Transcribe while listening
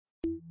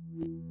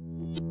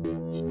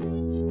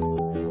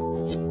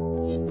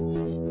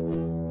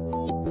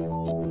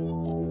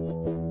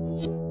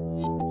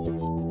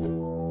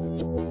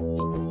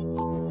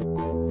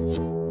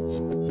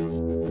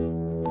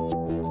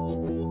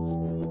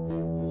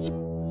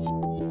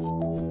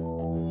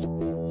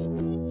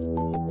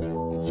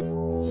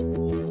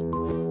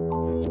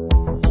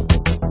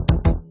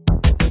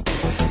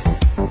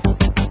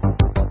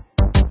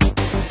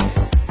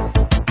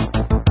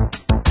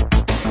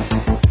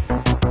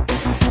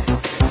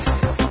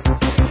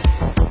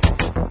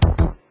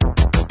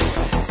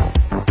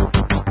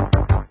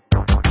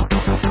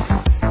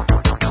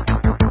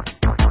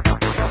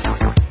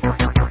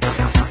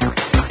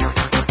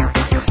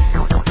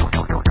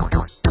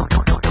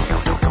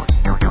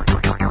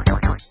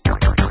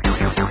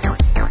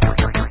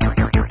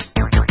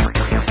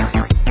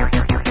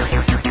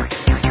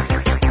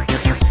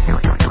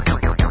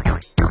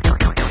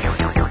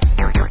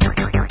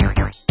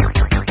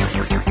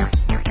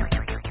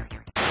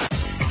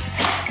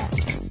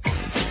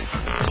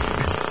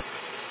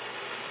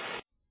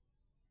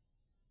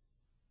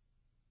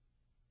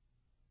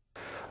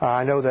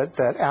I know that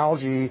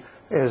algae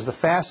is the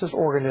fastest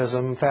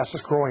organism,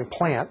 fastest growing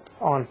plant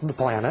on the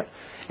planet,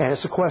 and it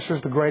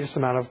sequesters the greatest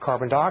amount of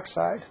carbon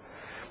dioxide.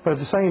 But at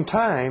the same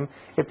time,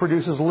 it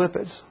produces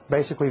lipids,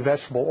 basically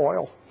vegetable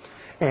oil,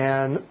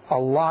 and a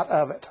lot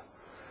of it.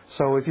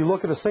 So if you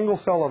look at a single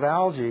cell of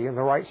algae in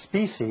the right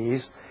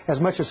species,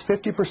 as much as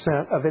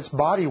 50% of its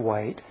body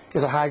weight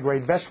is a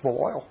high-grade vegetable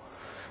oil.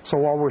 So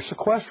while we're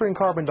sequestering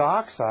carbon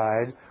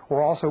dioxide,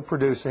 we're also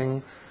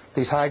producing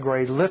these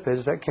high-grade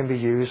lipids that can be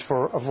used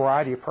for a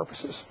variety of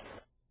purposes.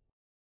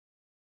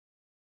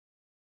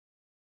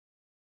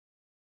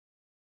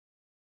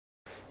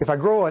 If I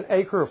grow an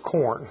acre of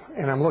corn,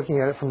 and I'm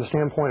looking at it from the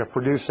standpoint of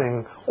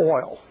producing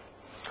oil,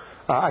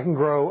 I can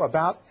grow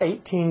about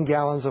 18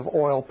 gallons of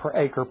oil per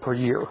acre per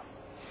year.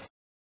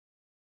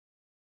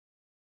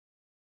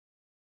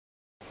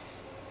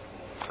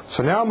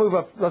 So now I'll move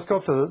up, let's go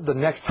up to the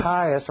next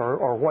highest,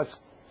 or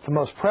what's the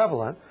most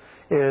prevalent,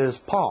 is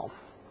palm.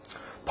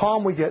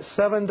 Palm, we get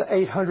 700 to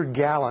 800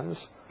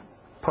 gallons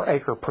per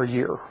acre per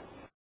year.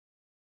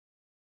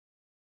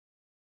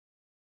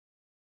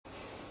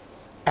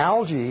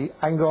 Algae,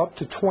 I can go up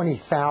to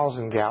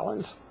 20,000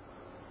 gallons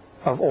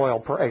of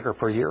oil per acre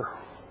per year.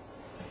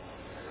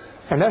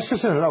 And that's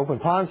just in an open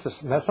pond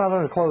system. That's not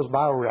in a closed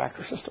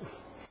bioreactor system.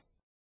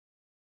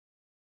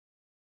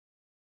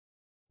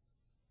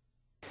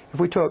 If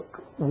we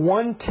took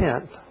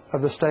 1/10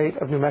 of the state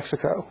of New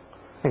Mexico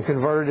and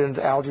converted it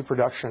into algae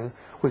production,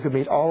 we could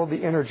meet all of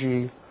the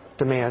energy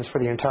demands for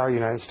the entire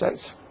United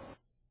States.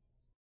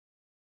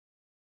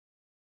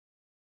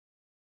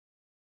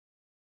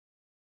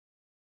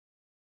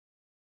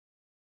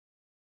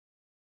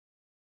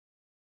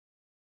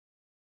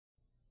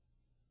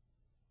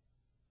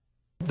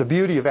 The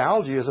beauty of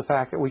algae is the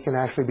fact that we can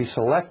actually be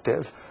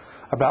selective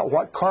about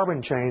what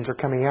carbon chains are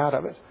coming out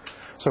of it.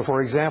 So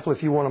for example,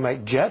 if you want to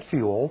make jet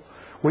fuel,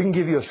 we can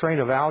give you a strain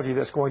of algae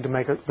that's going to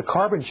make the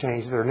carbon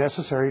chains that are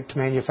necessary to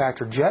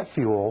manufacture jet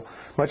fuel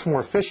much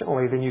more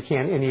efficiently than you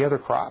can any other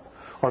crop.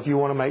 Or if you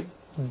want to make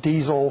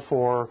diesel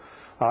for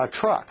a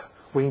truck,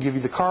 we can give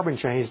you the carbon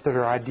chains that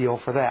are ideal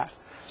for that.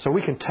 So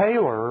we can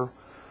tailor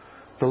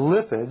the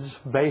lipids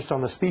based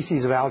on the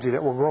species of algae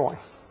that we're growing.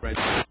 Right.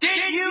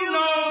 Did you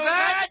know